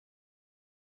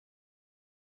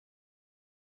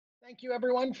Thank you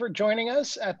everyone for joining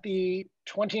us at the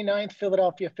 29th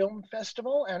Philadelphia Film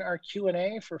Festival and our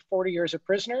Q&A for 40 Years a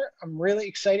Prisoner. I'm really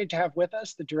excited to have with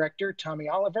us the director, Tommy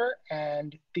Oliver,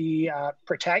 and the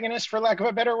protagonist, for lack of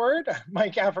a better word,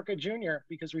 Mike Africa Jr.,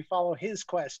 because we follow his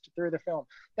quest through the film.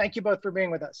 Thank you both for being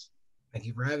with us. Thank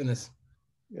you for having us.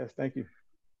 Yes, thank you.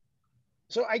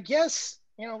 So I guess,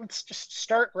 let's just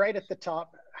start right at the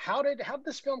top. How did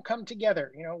this film come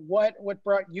together? What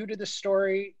brought you to the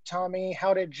story, Tommy?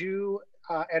 How did you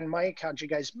and Mike, how'd you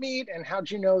guys meet? And how'd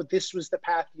you know this was the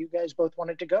path you guys both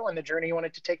wanted to go and the journey you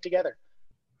wanted to take together?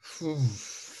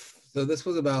 So this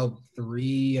was about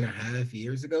 3.5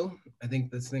 years ago. I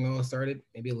think this thing all started,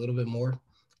 maybe a little bit more.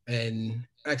 And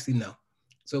actually, no.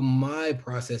 So my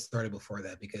process started before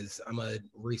that because I'm a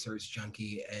research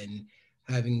junkie, and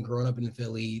having grown up in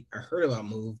Philly, I heard about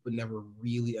MOVE, but never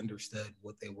really understood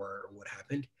what they were or what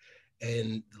happened.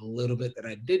 And the little bit that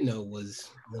I did know was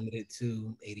limited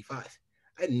to 85.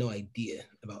 I had no idea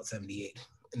about 78.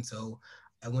 And so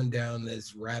I went down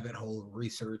this rabbit hole of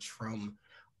research from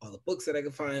all the books that I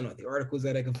could find, all the articles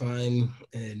that I could find.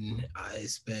 And I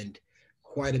spent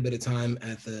quite a bit of time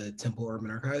at the Temple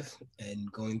Urban Archive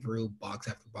and going through box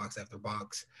after box after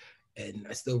box. And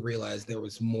I still realized there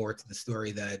was more to the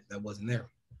story that wasn't there.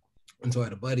 And so I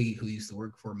had a buddy who used to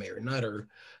work for Mayor Nutter,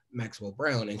 Maxwell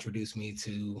Brown, introduced me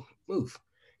to MOVE.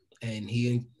 And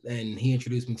he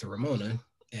introduced me to Ramona.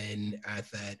 And at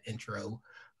that intro,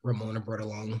 Ramona brought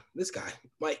along this guy,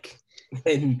 Mike.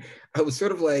 And I was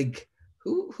sort of like,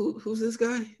 who's this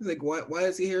guy? He's like, why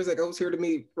is he here? He's like, I was here to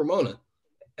meet Ramona.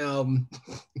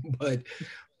 But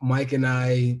Mike and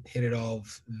I hit it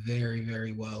off very,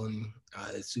 very well and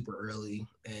super early.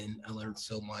 And I learned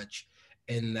so much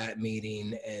in that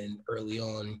meeting and early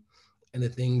on. And the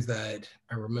things that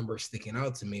I remember sticking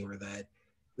out to me were that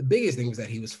the biggest thing was that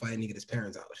he was fighting to get his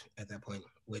parents out at that point,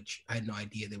 which I had no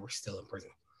idea they were still in prison.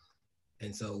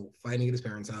 And so fighting to get his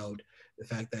parents out, the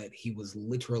fact that he was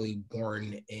literally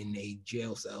born in a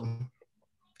jail cell,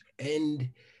 and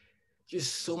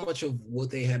just so much of what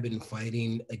they had been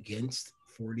fighting against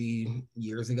 40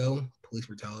 years ago, police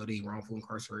brutality, wrongful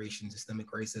incarceration,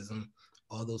 systemic racism,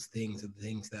 all those things are the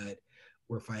things that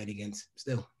we're fighting against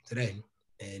still today.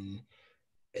 And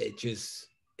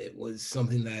it was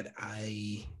something that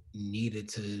I needed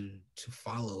to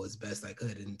follow as best I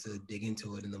could and to dig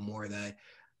into it. And the more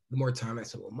time I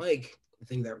spent with Mike, the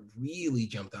thing that really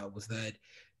jumped out was that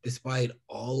despite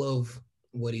all of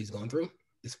what he's gone through,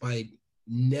 despite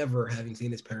never having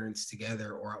seen his parents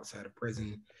together or outside of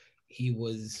prison, he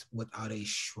was without a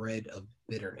shred of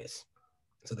bitterness.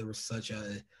 So there was such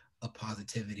a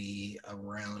positivity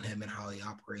around him and how he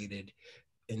operated.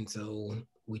 And so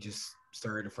we just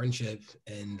started a friendship,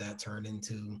 and that turned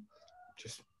into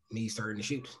just me starting to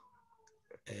shoot.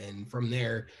 And from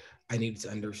there, I needed to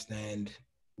understand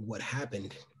what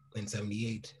happened in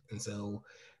 78. And so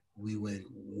we went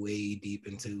way deep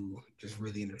into just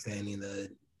really understanding the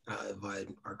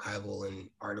archival and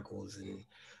articles and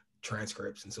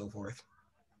transcripts and so forth.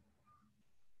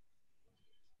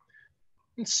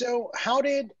 And so how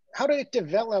did it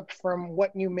develop from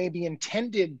what you maybe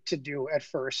intended to do at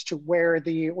first to where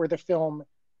the film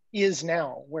is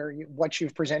now, what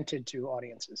you've presented to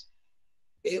audiences?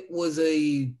 It was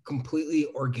a completely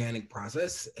organic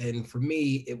process. And for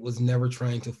me, it was never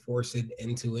trying to force it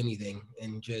into anything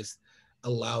and just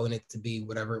allowing it to be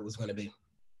whatever it was going to be.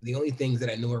 The only things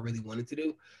that I knew I really wanted to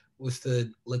do was to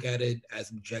look at it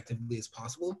as objectively as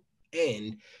possible,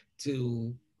 and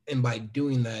by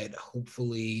doing that,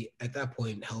 hopefully at that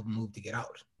point help MOVE to get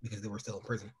out because they were still in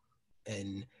prison.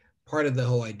 And part of the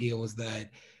whole idea was that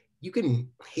you can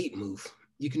hate MOVE.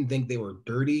 You can think they were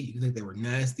dirty. You can think they were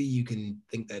nasty. You can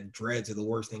think that dreads are the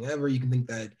worst thing ever. You can think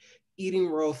that eating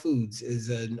raw foods is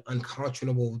an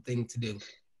unconscionable thing to do.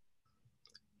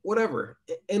 Whatever.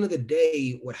 At the end of the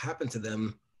day, what happened to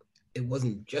them, it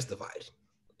wasn't justified.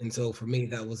 And so for me,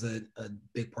 that was a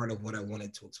big part of what I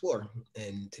wanted to explore.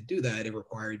 And to do that, it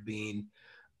required being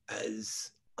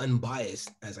as unbiased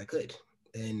as I could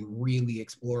and really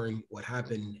exploring what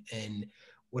happened and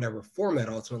whatever form that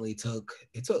ultimately took,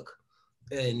 it took.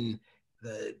 And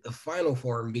the final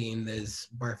form being this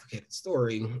bifurcated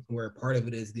story where part of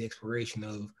it is the exploration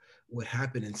of what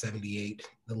happened in 78,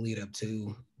 the lead up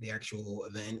to the actual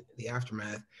event, the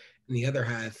aftermath, and the other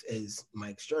half is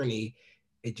Mike's journey.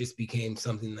 It just became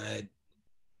something that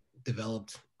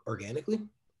developed organically,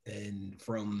 and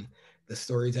from the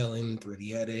storytelling through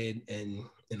the edit and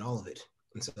all of it.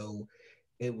 And so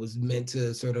it was meant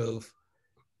to sort of,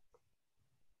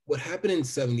 what happened in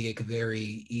 78 could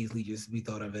very easily just be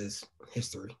thought of as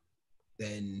history.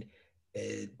 And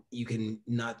you can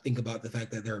not think about the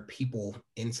fact that there are people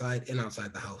inside and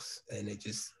outside the house, and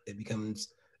it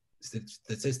becomes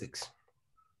statistics.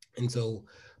 And so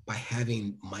by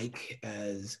having Mike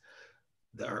as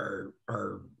our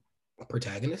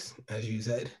protagonist, as you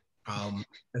said,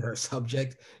 as our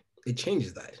subject, it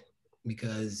changes that,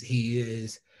 because he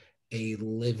is a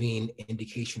living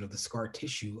indication of the scar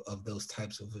tissue of those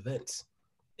types of events,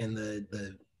 and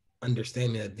the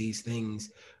understanding that these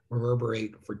things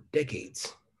reverberate for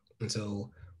decades. And so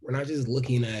we're not just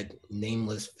looking at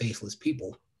nameless, faceless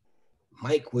people.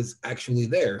 Mike was actually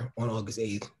there on August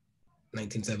 8th,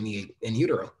 1978, in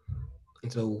utero.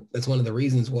 And so that's one of the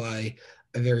reasons why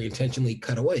I very intentionally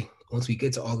cut away. Once we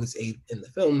get to August 8th in the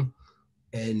film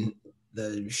and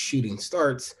the shooting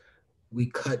starts, we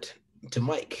cut to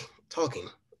Mike talking.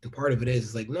 And part of it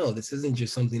is like, no, this isn't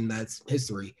just something that's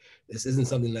history. This isn't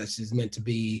something that's just meant to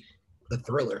be a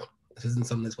thriller. This isn't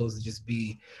something that's supposed to just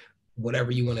be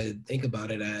whatever you want to think about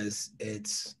it as.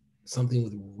 It's something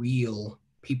with real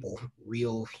people,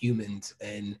 real humans.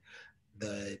 And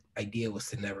the idea was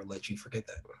to never let you forget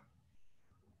that.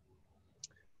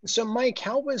 So, Mike,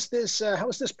 how was this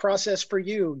process for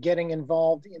you, getting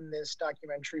involved in this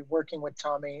documentary, working with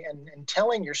Tommy, and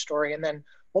telling your story, and then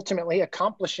ultimately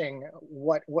accomplishing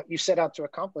what you set out to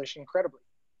accomplish incredibly?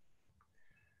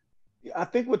 I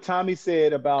think what Tommy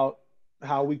said about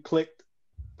how we clicked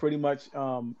pretty much,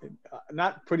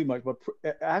 not pretty much, but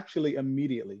actually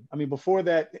immediately. I mean, before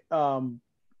that,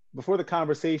 before the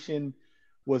conversation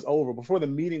was over, before the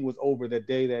meeting was over, that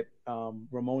day that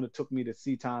Ramona took me to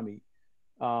see Tommy,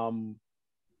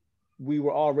 we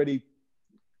were already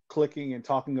clicking and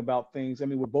talking about things. I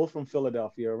mean, we're both from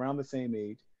Philadelphia, around the same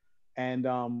age, and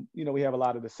you know, we have a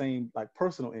lot of the same like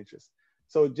personal interests.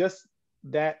 So just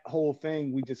that whole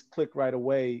thing, we just clicked right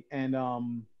away. And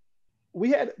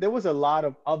there was a lot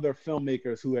of other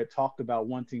filmmakers who had talked about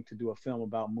wanting to do a film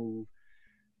about MOVE,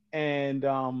 and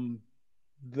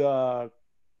the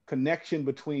connection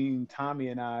between Tommy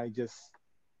and I just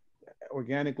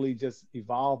organically just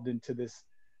evolved into this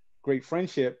great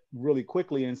friendship really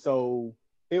quickly. And so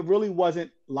it really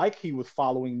wasn't like he was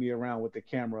following me around with the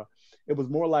camera. It was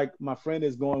more like my friend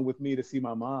is going with me to see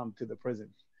my mom to the prison.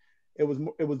 It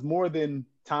was more than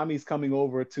Tommy's coming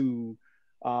over to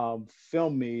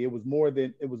film me. It was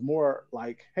more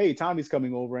like, hey, Tommy's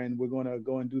coming over and we're going to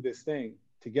go and do this thing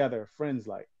together, friends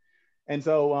like. And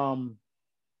so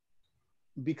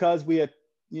because we had,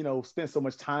 you know, spent so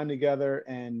much time together,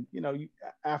 and, you know,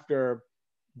 after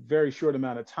very short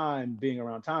amount of time being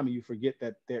around Tommy, you forget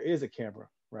that there is a camera,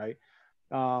 right?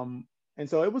 And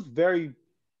so it was very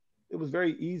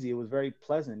easy. It was very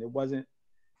pleasant. It wasn't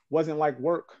like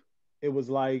work. It was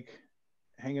like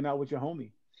hanging out with your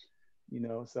homie, you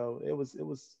know. So it was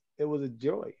a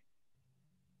joy.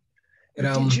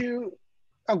 And Did you?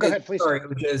 Oh, go ahead, please. Sorry, it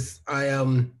was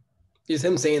just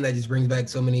him saying that just brings back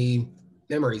so many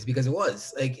memories, because it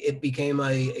was like it became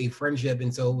a friendship,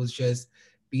 and so it was just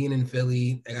being in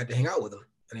Philly. I got to hang out with him,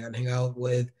 and I got to hang out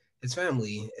with his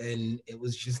family, and it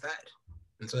was just that.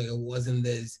 And so like, it wasn't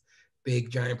this big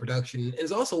giant production. And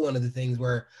it's also one of the things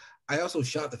where I also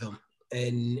shot the film,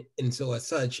 and so as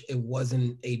such, it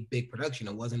wasn't a big production.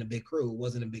 It wasn't a big crew. It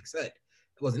wasn't a big set.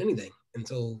 It wasn't anything. And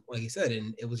so, like he said,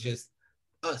 and it was just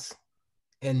us.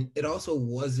 And it also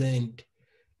wasn't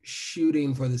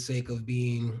shooting for the sake of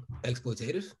being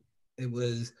exploitative. It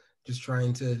was just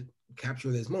trying to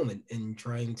capture this moment and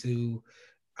trying to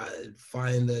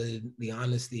find the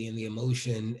honesty and the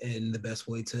emotion and the best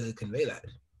way to convey that.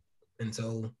 And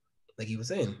so, like he was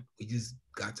saying, we just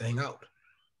got to hang out.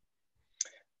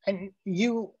 And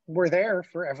you were there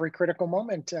for every critical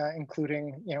moment,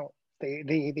 including, you know,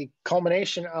 the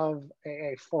culmination of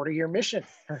a 40-year mission,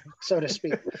 so to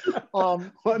speak.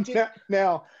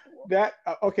 Now that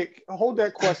okay, hold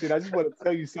that question. I just want to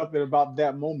tell you something about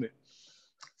that moment.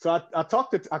 So I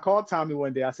called Tommy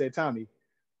one day. I said, Tommy,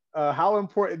 how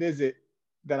important is it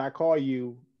that I call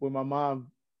you when my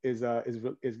mom is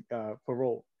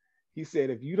paroled? He said,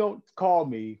 if you don't call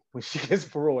me when she gets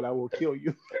paroled, I will kill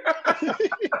you.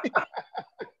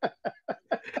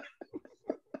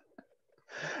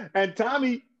 And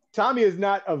Tommy is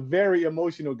not a very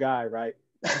emotional guy, right?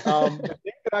 The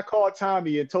day that I called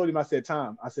Tommy and told him, I said,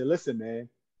 Tom, I said, listen, man,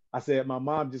 I said, my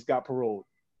mom just got paroled.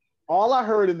 All I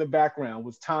heard in the background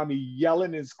was Tommy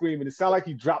yelling and screaming. It sounded like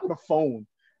he dropped the phone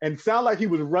and sounded like he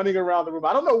was running around the room.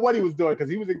 I don't know what he was doing because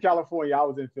he was in California. I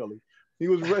was in Philly.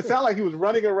 It sounded like he was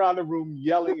running around the room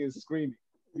yelling and screaming,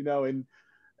 you know, and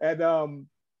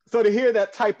so to hear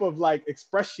that type of like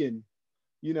expression,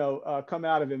 you know, come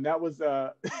out of him, that was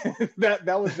that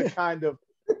was the kind of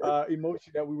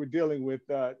emotion that we were dealing with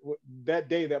that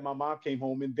day that my mom came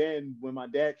home, and then when my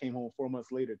dad came home 4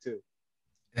 months later too.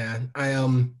 Yeah,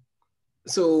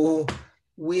 so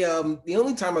we the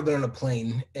only time I've been on a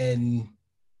plane in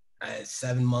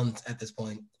 7 months at this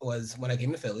point was when I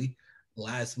came to Philly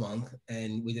last month,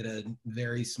 and we did a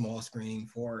very small screening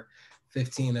for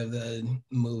 15 of the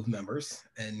Move members,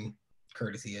 and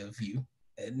courtesy of you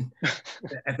and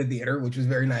at the theater, which was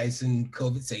very nice and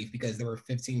COVID safe because there were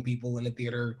 15 people in the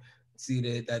theater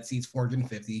seated that seats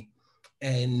 450.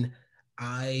 And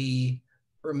I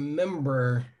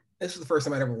remember this was the first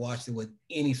time I'd ever watched it with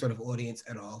any sort of audience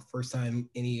at all. First time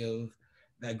any of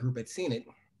that group had seen it.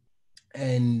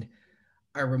 And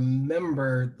I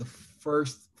remember the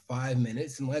first 5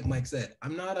 minutes, and like Mike said,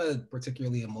 I'm not a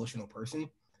particularly emotional person,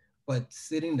 but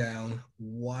sitting down,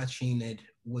 watching it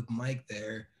with Mike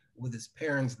there, with his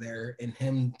parents there, and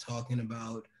him talking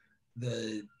about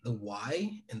the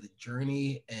why and the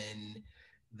journey and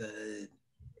the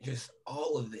just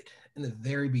all of it in the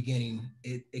very beginning,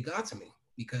 it got to me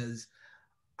because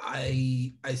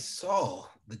I saw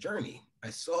the journey, I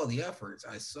saw the efforts,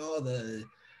 I saw the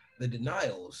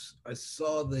denials, I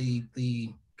saw the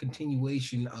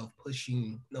continuation of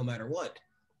pushing no matter what.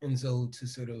 And so to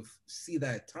sort of see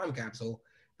that time capsule,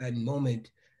 that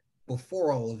moment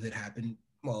before all of it happened,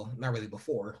 well, not really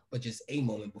before, but just a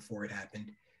moment before it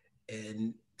happened,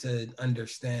 and to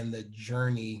understand the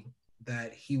journey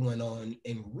that he went on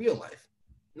in real life,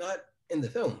 not in the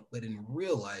film, but in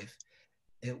real life,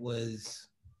 it was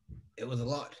it was a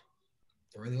lot.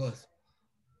 It really was.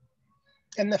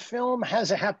 And the film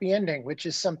has a happy ending, which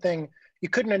is something you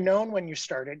couldn't have known when you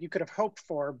started. You could have hoped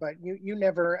for, but you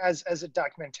never, as a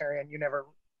documentarian, you never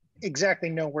exactly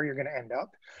know where you're going to end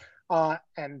up.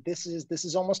 And this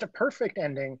is almost a perfect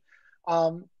ending.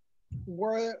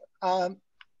 Were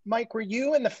Mike, were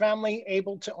you and the family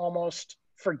able to almost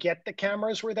forget the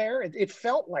cameras were there? It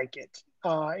felt like it.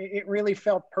 It really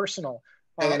felt personal.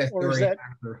 I got a Or is story that?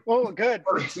 after. Oh, good.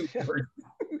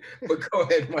 But go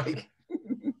ahead, Mike.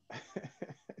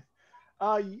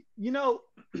 You know,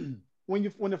 when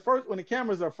the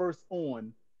cameras are first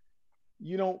on,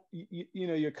 you don't you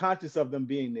know, you're conscious of them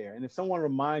being there, and if someone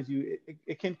reminds you,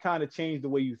 it can kind of change the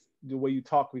way you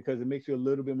talk, because it makes you a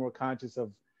little bit more conscious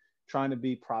of trying to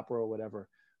be proper or whatever.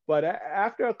 But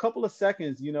after a couple of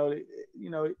seconds,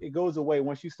 it goes away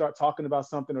once you start talking about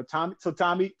something. Or Tommy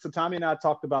and I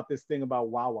talked about this thing about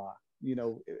Wawa.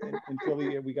 In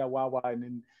Philly we got Wawa, and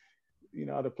then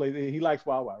other places he likes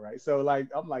Wawa, right? So like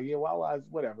I'm like, yeah, Wawa is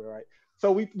whatever, right?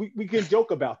 So we can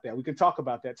joke about that. We can talk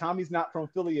about that. Tommy's not from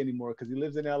Philly anymore because he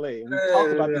lives in LA. And we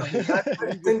talked about this. That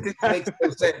sentence makes no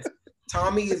sense.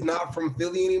 Tommy is not from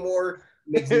Philly anymore.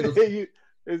 Makes no sense.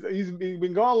 He's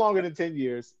been gone longer than 10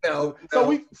 years. No,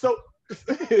 So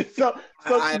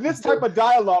this type of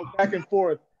dialogue back and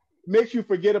forth makes you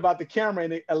forget about the camera,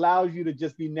 and it allows you to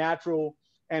just be natural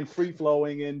and free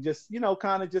flowing, and just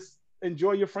kind of just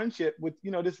enjoy your friendship with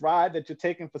this ride that you're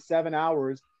taking for 7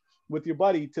 hours with your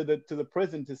buddy to the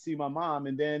prison to see my mom,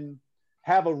 and then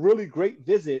have a really great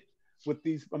visit with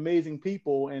these amazing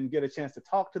people and get a chance to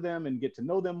talk to them and get to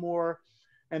know them more,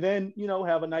 and then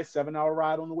have a nice 7-hour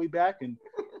ride on the way back, and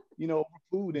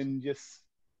food, and just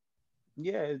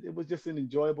it was just an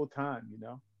enjoyable time.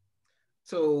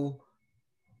 So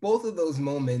both of those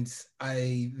moments,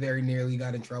 I very nearly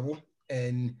got in trouble,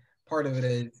 and part of it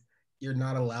is you're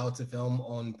not allowed to film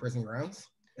on prison grounds.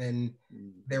 And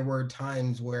there were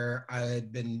times where I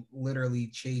had been literally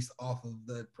chased off of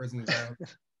the prison ground.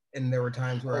 And there were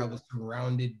times where I was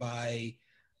surrounded by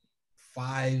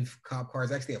 5 cop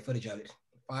cars. Actually, I have footage of it.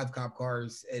 5 cop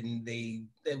cars, and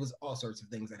there was all sorts of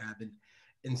things that happened.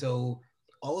 And so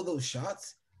all of those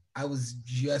shots, I was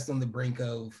just on the brink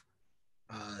of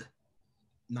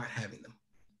not having them.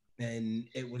 And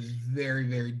it was very,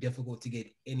 very difficult to get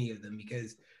any of them,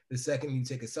 because the second you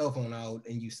take a cell phone out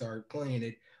and you start playing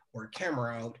it, or a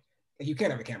camera out, and you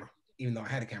can't have a camera, even though I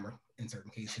had a camera in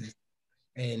certain cases.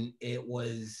 And it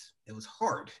was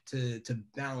hard to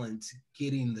balance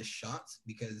getting the shots,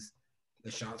 because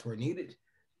the shots were needed,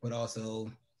 but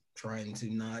also trying to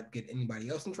not get anybody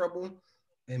else in trouble.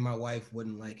 And my wife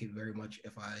wouldn't like it very much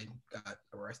if I got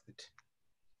arrested.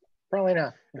 Probably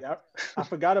not. Yeah, I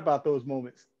forgot about those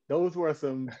moments. Those were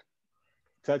some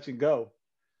touch and go.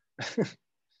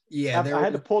 Yeah, I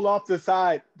had to pull off to the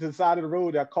side of the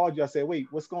road. I called you. I said, "Wait,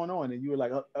 what's going on?" And you were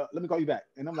like, "Let me call you back."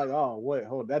 And I'm like, "Oh, wait,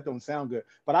 hold on, that don't sound good."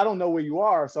 But I don't know where you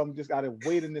are, so I'm just gotta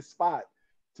wait in this spot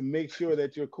to make sure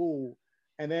that you're cool.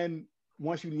 And then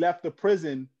once you left the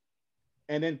prison,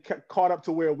 and then caught up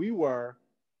to where we were,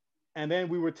 and then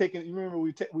we were taking. You remember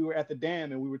we were at the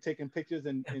dam, and we were taking pictures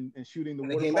and shooting the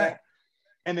waterfall.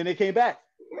 and then they came back.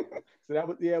 So that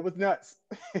was, yeah, it was nuts.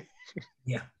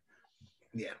 Yeah.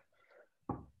 Yeah.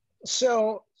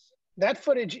 So that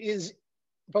footage is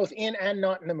both in and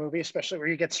not in the movie, especially where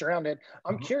you get surrounded.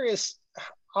 I'm curious,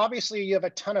 obviously you have a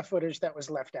ton of footage that was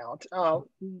left out.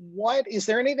 What is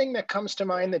there anything that comes to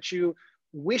mind that you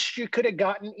wish you could have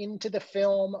gotten into the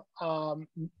film?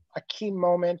 A key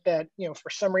moment that, you know, for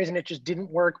some reason it just didn't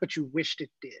work, but you wished it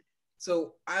did.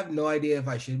 So I have no idea if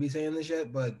I should be saying this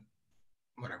yet, but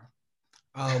whatever.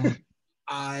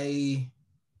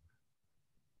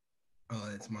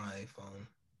 It's my phone.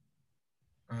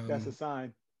 That's a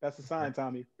sign. That's a sign,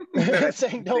 Tommy.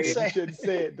 Saying don't say. You shouldn't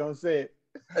say it. Don't say it.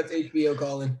 That's HBO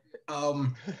calling.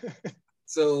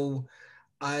 So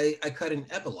I cut an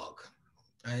epilogue,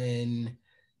 and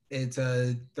it's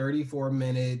a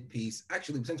 34-minute piece.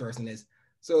 Actually, what's interesting is,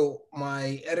 so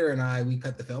my editor and I, we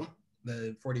cut the film,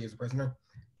 the 40 Years a Prisoner.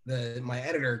 My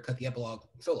editor cut the epilogue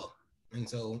solo. And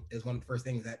so it's one of the first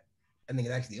things that I think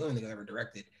it's actually the only thing I ever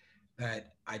directed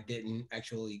that I didn't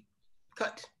actually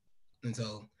cut. And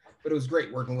so, but it was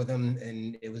great working with him,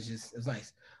 and it was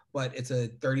nice. But it's a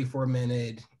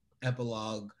 34-minute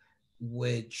epilogue,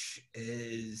 which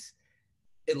is,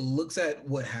 it looks at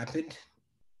what happened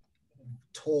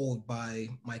told by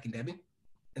Mike and Debbie,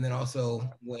 and then also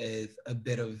with a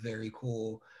bit of very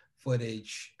cool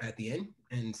footage at the end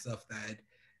and stuff that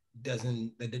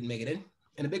didn't make it in.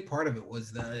 And a big part of it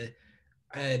was that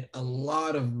I had a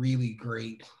lot of really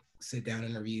great sit-down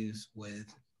interviews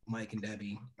with Mike and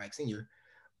Debbie, Mike Sr.,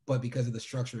 but because of the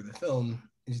structure of the film,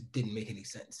 it just didn't make any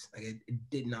sense. Like it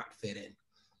did not fit in.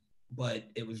 But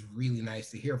it was really nice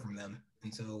to hear from them.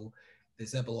 And so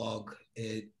this epilogue,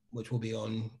 which will be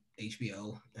on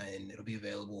HBO, and it'll be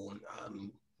available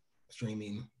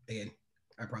streaming. Again,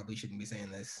 I probably shouldn't be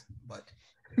saying this, but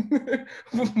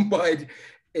but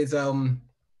it's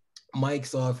Mike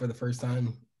saw it for the first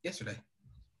time yesterday,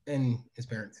 and his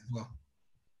parents as well.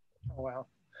 Oh, wow.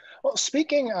 Well,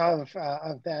 speaking of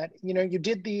that, you know, you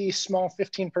did the small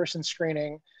 15-person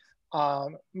screening.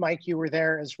 Mike, you were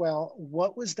there as well.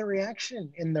 What was the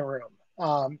reaction in the room?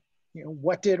 You know,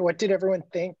 what did everyone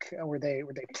think? Were they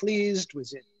pleased?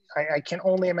 Was it? I can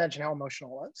only imagine how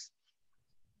emotional it was.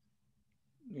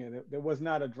 Yeah, there was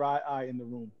not a dry eye in the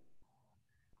room.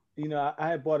 You know, I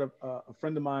had bought a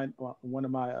friend of mine, one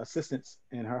of my assistants,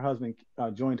 and her husband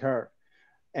joined her,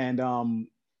 and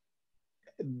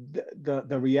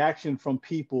the reaction from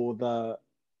people,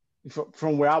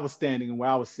 from where I was standing and where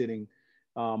I was sitting,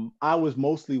 I was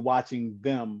mostly watching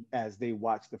them as they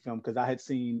watched the film, because I had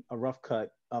seen a rough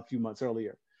cut a few months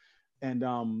earlier, and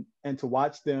to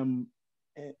watch them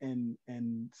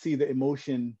and see the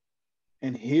emotion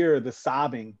and hear the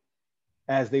sobbing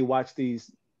as they watch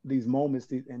these moments,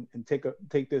 and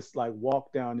take this like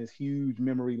walk down this huge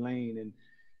memory lane and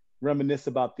reminisce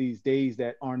about these days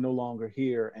that are no longer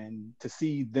here, and to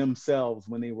see themselves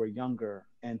when they were younger,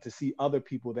 and to see other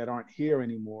people that aren't here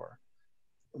anymore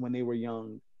when they were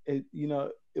young. It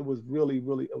was really,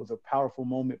 really, it was a powerful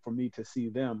moment for me to see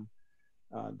them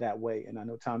that way. And I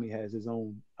know Tommy has his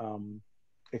own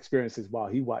experiences while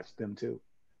he watched them too.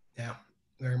 Yeah,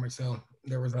 very much so.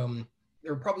 There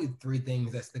were probably three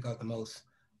things that stick out the most.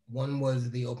 One was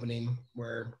the opening,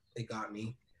 where it got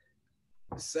me.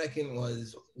 The second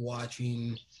was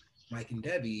watching Mike and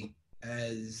Debbie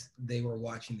as they were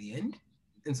watching the end.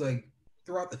 And so, like,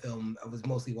 throughout the film, I was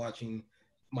mostly watching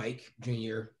Mike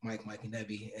Jr., Mike, and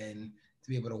Debbie, and to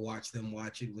be able to watch them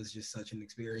watch it was just such an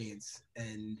experience.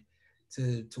 And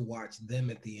to watch them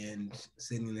at the end,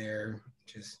 sitting there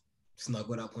just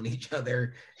snuggled up on each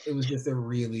other, it was just a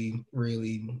really,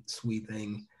 really sweet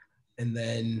thing. And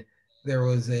then there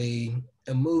was a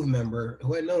Move member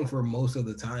who I'd known for most of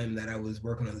the time that I was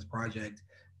working on this project,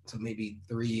 so maybe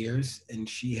 3 years, and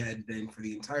she had been for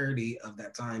the entirety of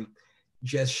that time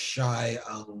just shy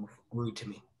of rude to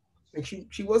me. Like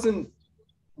she wasn't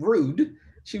rude,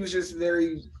 she was just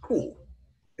very cool,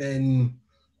 and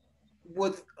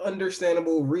with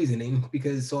understandable reasoning,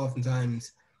 because so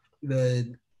oftentimes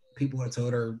the people had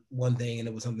told her one thing and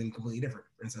it was something completely different,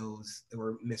 and so they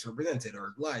were misrepresented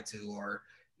or lied to or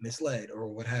misled or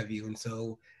what have you. And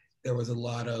so there was a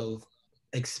lot of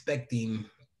expecting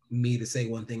me to say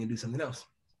one thing and do something else.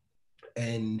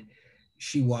 And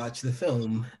she watched the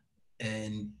film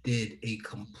and did a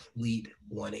complete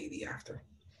 180 after,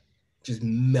 just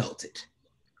melted.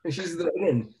 And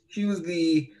she was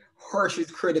the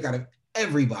harshest critic out of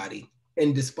everybody.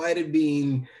 And despite it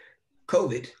being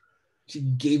COVID, she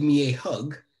gave me a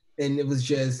hug, and it was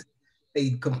just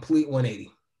a complete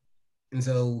 180. And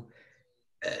so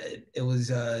it was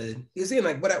you see,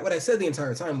 like what I said the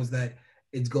entire time was that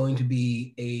it's going to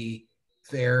be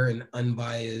fair and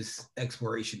unbiased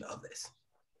exploration of this.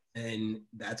 And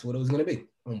that's what it was going to be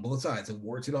on both sides, a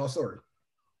warts and all story.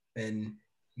 And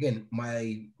again,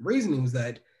 my reasoning was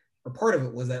that, or part of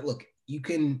it was that, look, you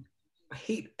can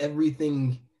hate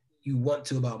everything you want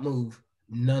to about Move.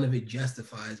 None of it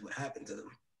justifies what happened to them.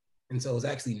 And so it's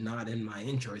actually not in my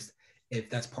interest, if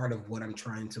that's part of what I'm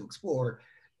trying to explore,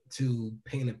 to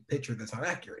paint a picture that's not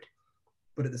accurate.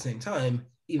 But at the same time,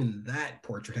 even that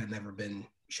portrait had never been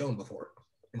shown before.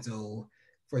 And so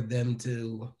for them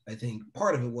to, I think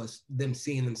part of it was them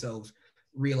seeing themselves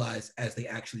realized as they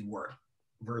actually were,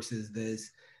 versus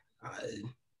this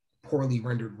poorly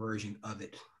rendered version of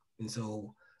it. And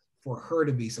so for her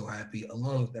to be so happy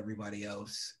along with everybody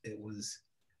else, it was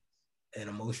an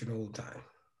emotional time.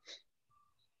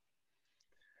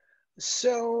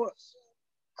 So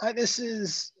this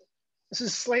is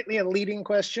slightly a leading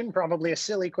question, probably a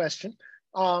silly question.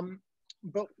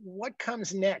 But what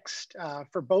comes next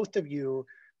for both of you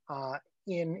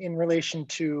in relation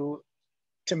to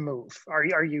Move?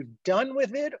 Are you done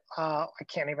with it? I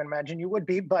can't even imagine you would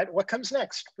be, but what comes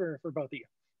next for both of you?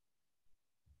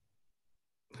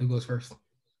 Who goes first?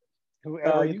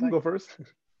 Whoever you can go first.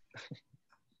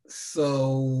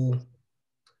 So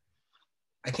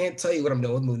I can't tell you what I'm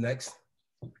doing with Move next,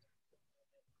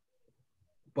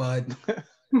 but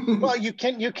well, you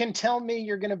can tell me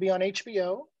you're going to be on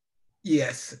HBO.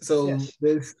 Yes. So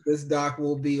yes. This doc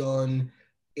will be on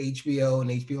HBO and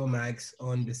HBO Max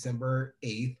on December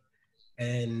 8th.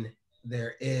 And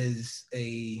there is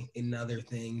another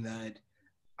thing that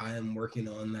I am working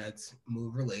on that's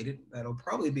Move related that'll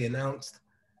probably be announced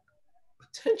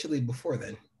potentially before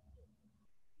then.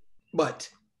 But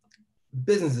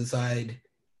business aside,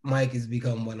 Mike has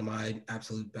become one of my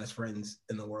absolute best friends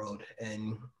in the world.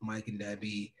 And Mike and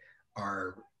Debbie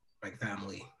are like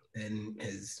family, and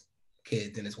his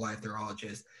kids and his wife, they're all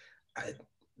just,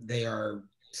 they are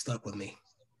stuck with me.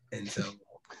 And so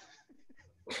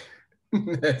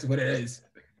that's what it is.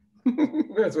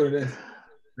 That's what it is.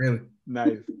 Really.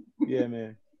 Nice. Yeah,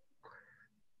 man.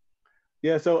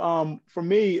 Yeah, so for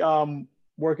me,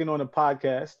 working on a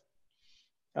podcast,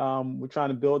 we're trying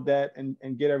to build that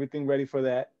and get everything ready for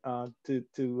that,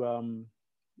 to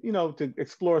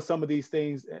explore some of these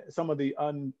things, some of the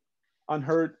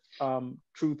unheard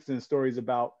truths and stories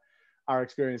about our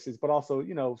experiences, but also,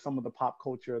 some of the pop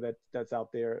culture that's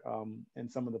out there,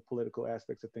 and some of the political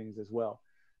aspects of things as well.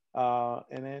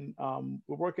 And then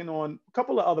we're working on a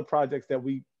couple of other projects that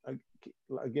we,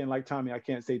 again, like Tommy, I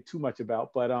can't say too much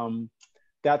about, but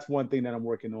that's one thing that I'm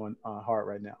working on hard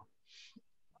right now.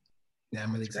 Yeah,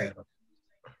 I'm really excited about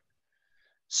it.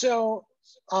 So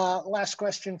last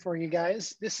question for you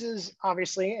guys. This is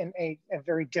obviously a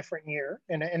very different year.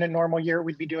 In a normal year,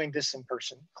 we'd be doing this in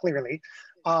person, clearly.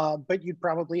 But you'd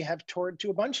probably have toured to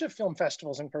a bunch of film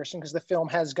festivals in person, because the film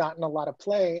has gotten a lot of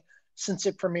play since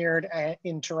it premiered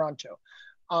in Toronto.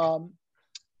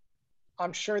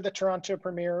 I'm sure the Toronto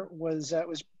premiere was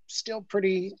still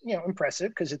pretty impressive,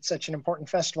 because it's such an important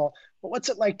festival. But what's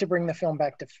it like to bring the film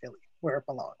back to Philly, where it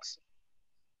belongs?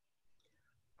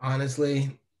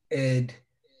 Honestly,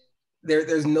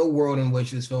 there's no world in which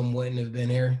this film wouldn't have been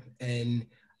here. And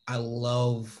I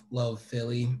love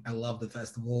Philly. I love the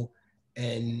festival,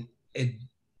 and it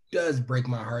does break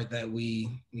my heart that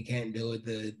we can't do it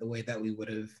the way that we would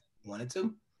have wanted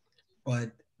to.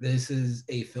 But this is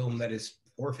a film that is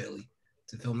for Philly.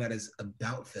 It's a film that is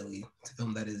about Philly. It's a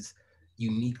film that is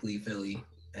uniquely Philly,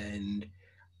 and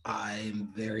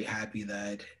I'm very happy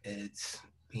that it's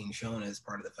being shown as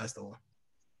part of the festival.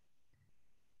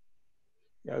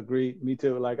 Yeah, agreed. Me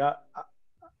too. Like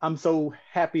I'm so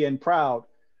happy and proud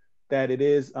that it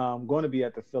is going to be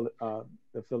at the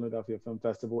Philadelphia Film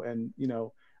Festival, and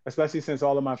especially since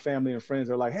all of my family and friends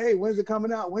are like, "Hey, when's it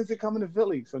coming out? When's it coming to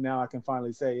Philly?" So now I can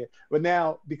finally say it. But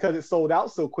now, because it sold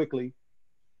out so quickly,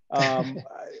 I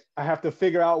have to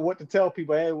figure out what to tell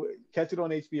people. Hey, catch it on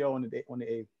HBO on the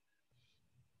 8th.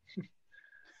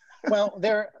 Well,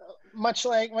 there, much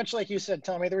like you said,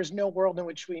 Tommy, there is no world in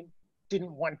which we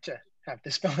didn't want to have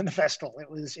this film in the festival.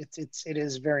 It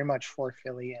is very much for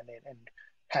Philly, and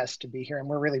has to be here. And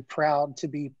we're really proud to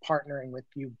be partnering with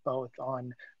you both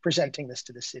on presenting this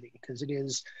to the city, because it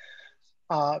is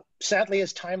sadly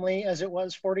as timely as it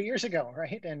was 40 years ago,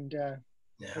 right? And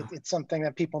it's something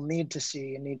that people need to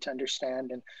see and need to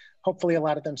understand, and hopefully a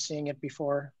lot of them seeing it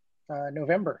before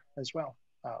November as well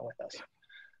with us.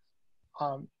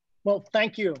 Well,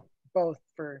 thank you both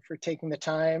for taking the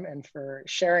time and for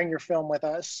sharing your film with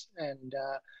us, and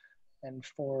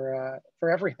for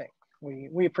everything.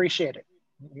 We appreciate it.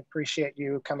 We appreciate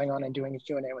you coming on and doing a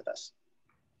Q&A with us.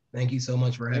 Thank you so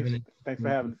much for having me. Thanks for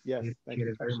having me. Yes, thank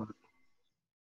you very much.